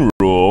chain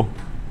rule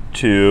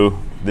to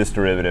this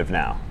derivative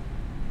now.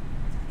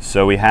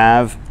 So we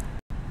have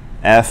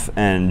f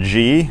and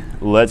g.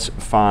 Let's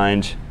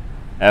find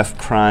f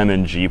prime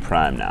and g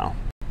prime now.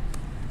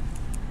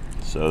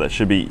 So that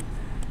should be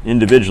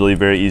individually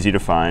very easy to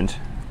find.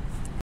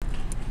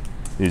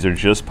 These are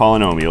just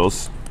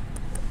polynomials.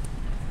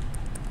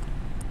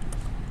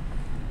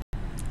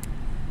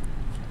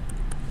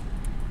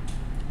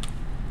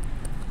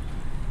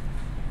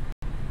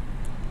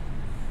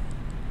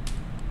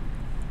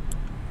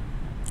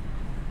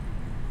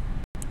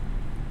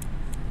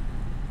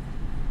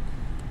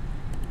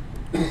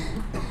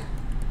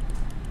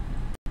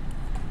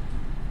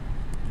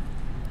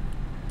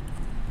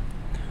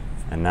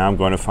 And now I'm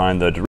going to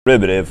find the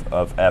derivative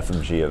of f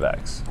of g of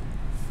x.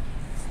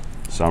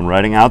 So I'm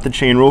writing out the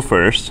chain rule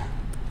first.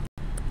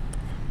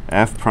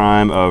 F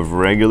prime of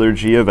regular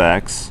g of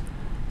x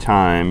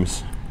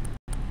times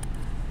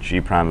g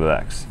prime of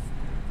x.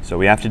 So what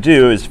we have to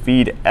do is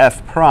feed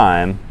f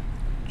prime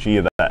g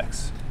of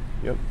x.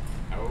 Yep.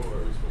 How are we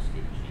supposed to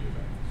get g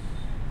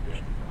of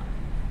x?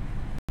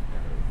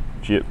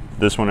 G,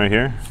 this one right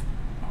here?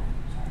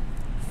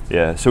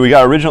 Yeah, so we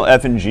got original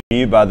f and g.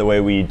 By the way,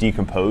 we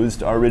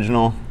decomposed our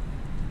original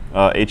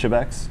h of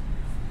x.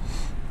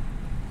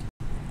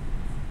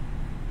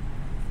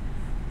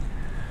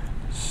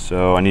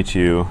 So I need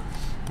to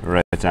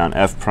write down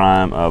f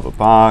prime of a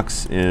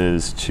box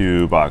is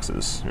 2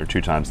 boxes, or 2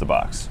 times the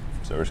box.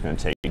 So we're just going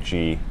to take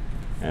g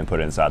and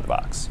put it inside the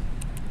box.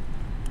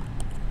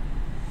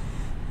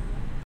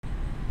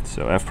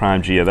 So f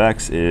prime g of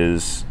x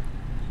is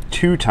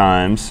 2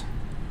 times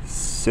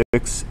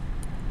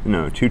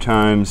 2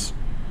 times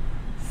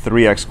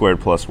 3x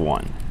squared plus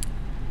 1.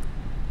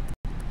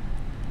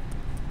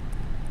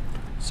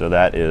 So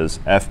that is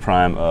f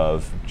prime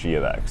of g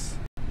of x.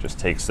 Just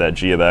takes that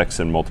g of x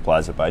and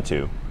multiplies it by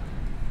 2.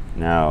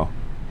 Now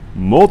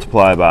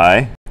multiply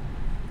by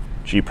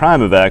g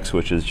prime of x,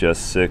 which is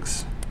just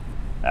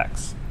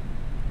 6x.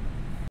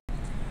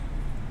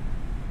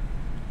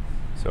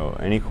 So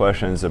any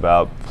questions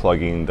about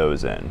plugging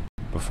those in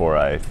before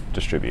I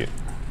distribute?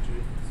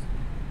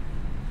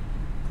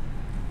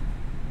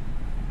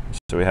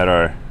 So we had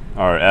our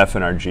f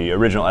and our g,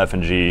 original f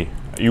and g.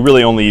 You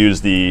really only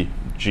use the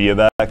g of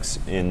x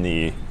in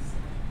the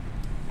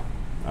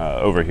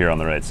over here on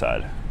the right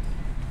side.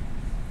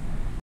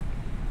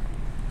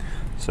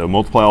 So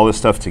multiply all this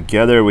stuff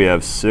together. We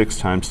have 6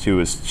 times 2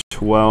 is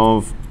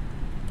 12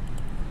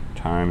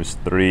 times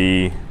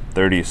 3,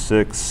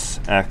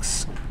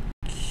 36x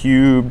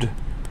cubed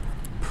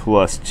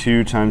plus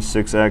 2 times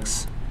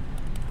 6x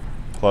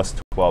plus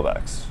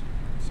 12x.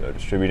 So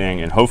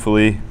distributing, and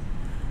hopefully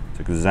it's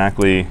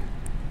exactly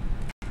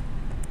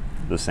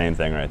the same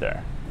thing right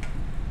there.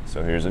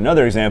 So here's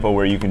another example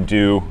where you can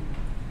do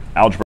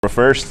algebra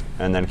first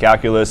and then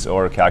calculus,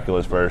 or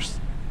calculus first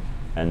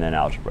and then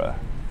algebra.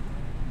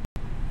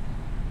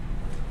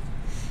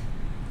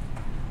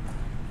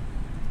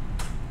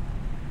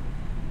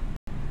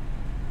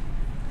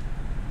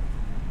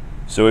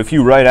 So if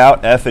you write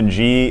out f and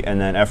g and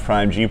then f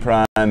prime, g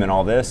prime, and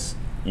all this,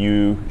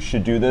 you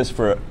should do this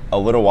for a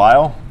little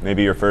while,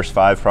 maybe your first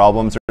 5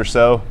 problems or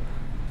so.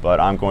 But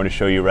I'm going to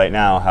show you right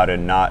now how to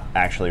not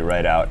actually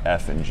write out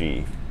f and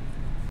g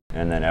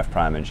and then f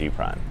prime and g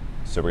prime.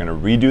 So we're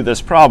going to redo this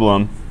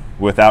problem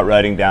without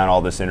writing down all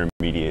these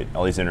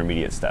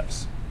intermediate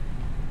steps.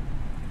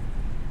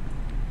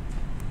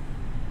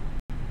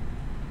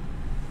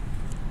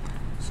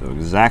 So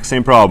exact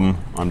same problem,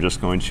 I'm just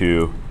going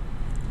to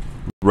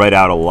write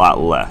out a lot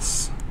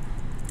less.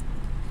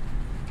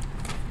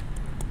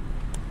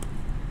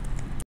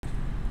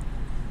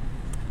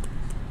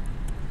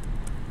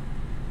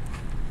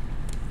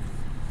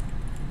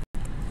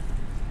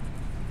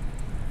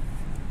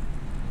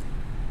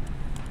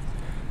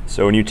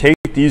 So when you take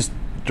these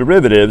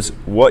derivatives,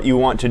 what you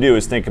want to do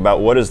is think about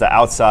what is the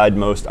outside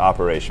most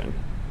operation.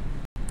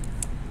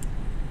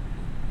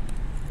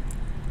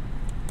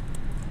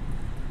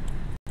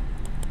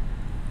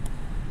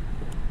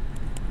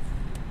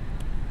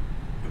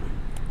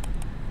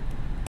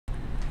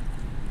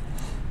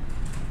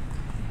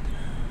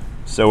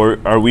 So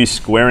are we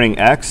squaring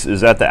x?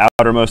 Is that the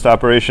outermost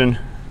operation?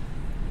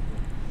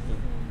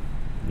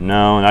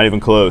 No, not even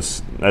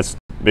close. That's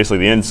basically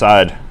the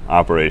inside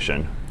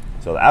operation.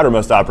 So the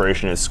outermost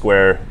operation is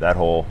square that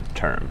whole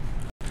term.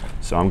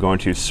 So I'm going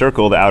to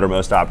circle the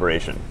outermost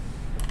operation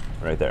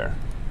right there.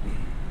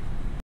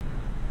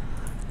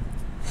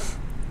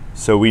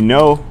 So we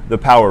know the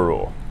power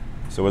rule.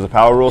 So what does the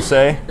power rule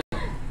say?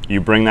 You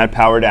bring that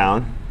power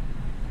down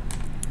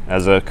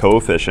as a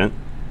coefficient.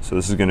 So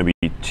this is going to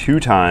be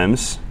 2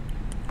 times.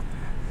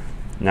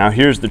 Now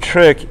here's the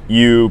trick.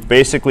 You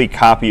basically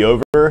copy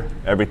over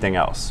everything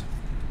else.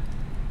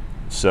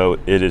 So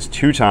it is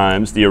 2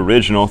 times the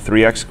original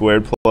 3x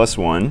squared plus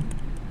 1.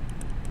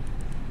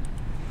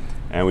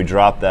 And we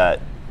drop that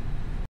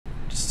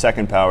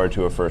second power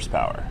to a first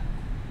power,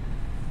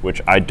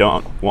 which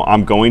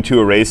I'm going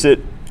to erase it.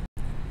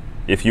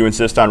 If you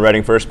insist on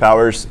writing first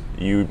powers,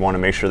 you want to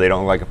make sure they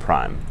don't look like a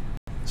prime.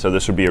 So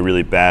this would be a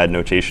really bad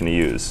notation to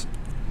use.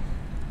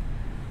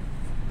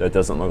 That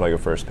doesn't look like a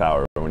first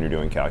power when you're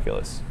doing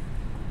calculus.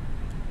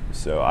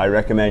 So I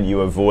recommend you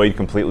avoid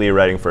completely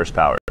writing first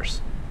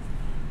powers,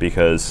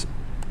 because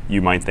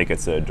you might think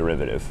it's a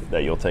derivative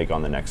that you'll take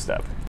on the next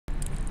step.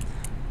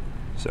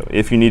 So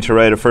if you need to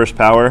write a first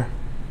power,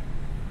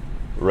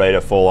 write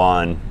a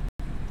full-on,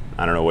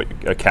 I don't know, what,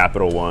 a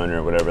capital 1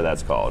 or whatever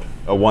that's called.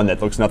 A 1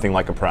 that looks nothing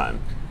like a prime.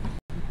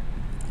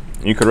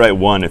 You could write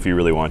 1 if you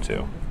really want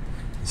to,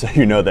 so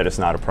you know that it's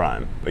not a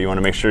prime. But you want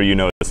to make sure you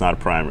know it's not a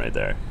prime right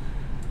there.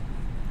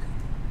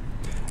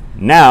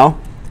 Now,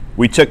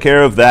 we took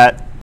care of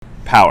that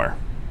power.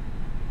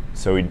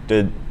 So we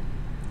did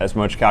as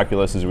much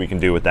calculus as we can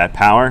do with that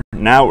power.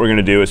 Now what we're going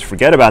to do is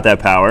forget about that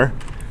power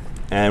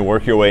and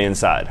work your way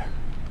inside.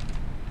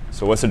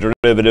 So what's the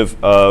derivative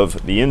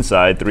of the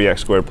inside 3x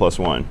squared plus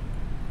 1?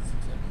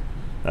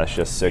 That's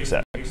just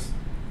 6x.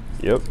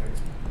 Yep.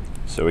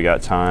 So we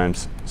got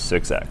times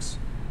 6x.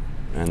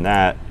 And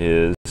that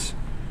is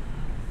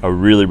a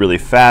really, really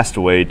fast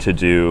way to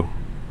do,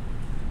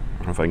 I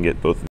don't know if I can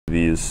get both of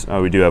these.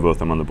 Oh, we do have both of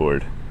them on the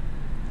board.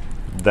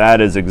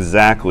 That is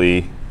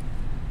exactly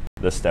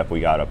the step we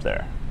got up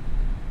there.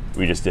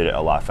 We just did it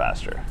a lot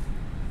faster.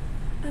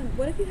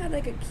 What if you had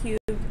like a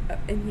cube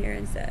in here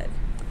instead?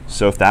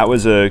 So if that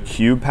was a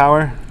cube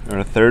power, or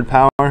a third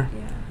power, Yeah.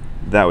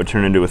 that would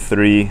turn into a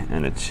 3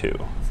 and a 2.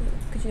 So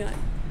could you not,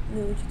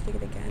 no, would you take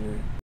it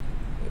again?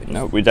 Or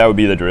No, that would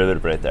be the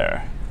derivative right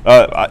there.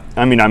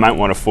 I mean, I might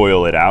want to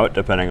FOIL it out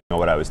depending on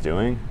what I was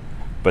doing,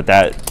 but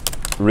that,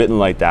 written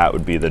like that,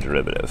 would be the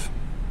derivative.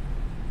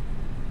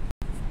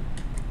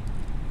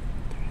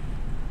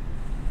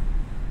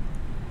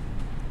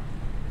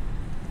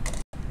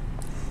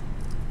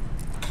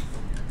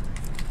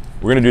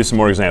 We're going to do some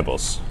more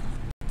examples.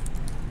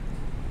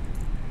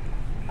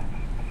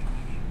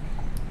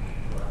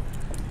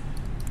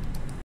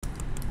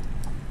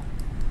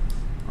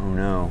 Oh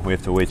no, we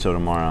have to wait till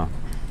tomorrow.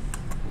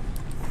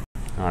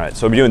 All right,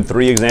 so we'll be doing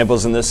 3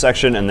 examples in this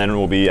section, and then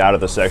we'll be out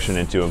of the section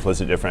into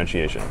implicit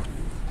differentiation.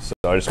 So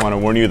I just want to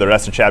warn you, the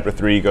rest of chapter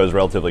 3 goes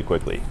relatively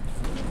quickly.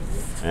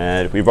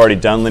 And we've already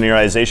done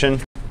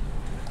linearization,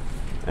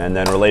 and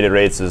then related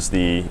rates is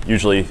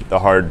usually the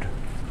hard,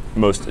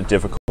 most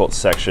difficult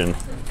section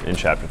in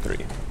chapter 3.